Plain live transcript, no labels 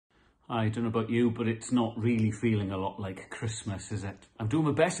I don't know about you, but it's not really feeling a lot like Christmas, is it? I'm doing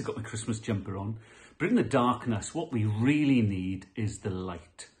my best. I've got my Christmas jumper on. But in the darkness, what we really need is the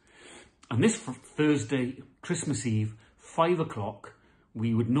light. And this Thursday, Christmas Eve, 5 o'clock,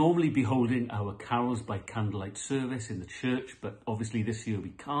 we would normally be holding our carols by candlelight service in the church, but obviously this year we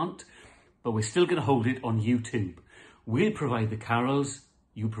can't. But we're still going to hold it on YouTube. We'll provide the carols,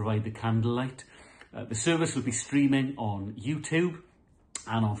 you provide the candlelight. The service will be streaming on YouTube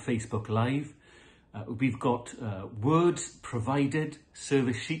and on Facebook Live. We've got words provided,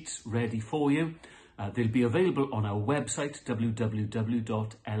 service sheets ready for you. They'll be available on our website,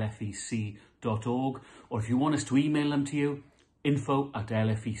 www.lfec.org, or if you want us to email them to you,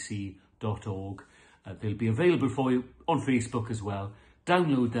 info@lfec.org. They'll be available for you on Facebook as well.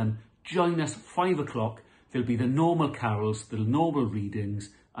 Download them, join us 5 o'clock. There'll be the normal carols, the normal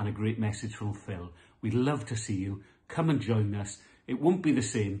readings, and a great message from Phil. We'd love to see you. Come and join us. It won't be the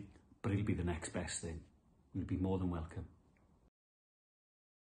same, but it'll be the next best thing. You'll be more than welcome.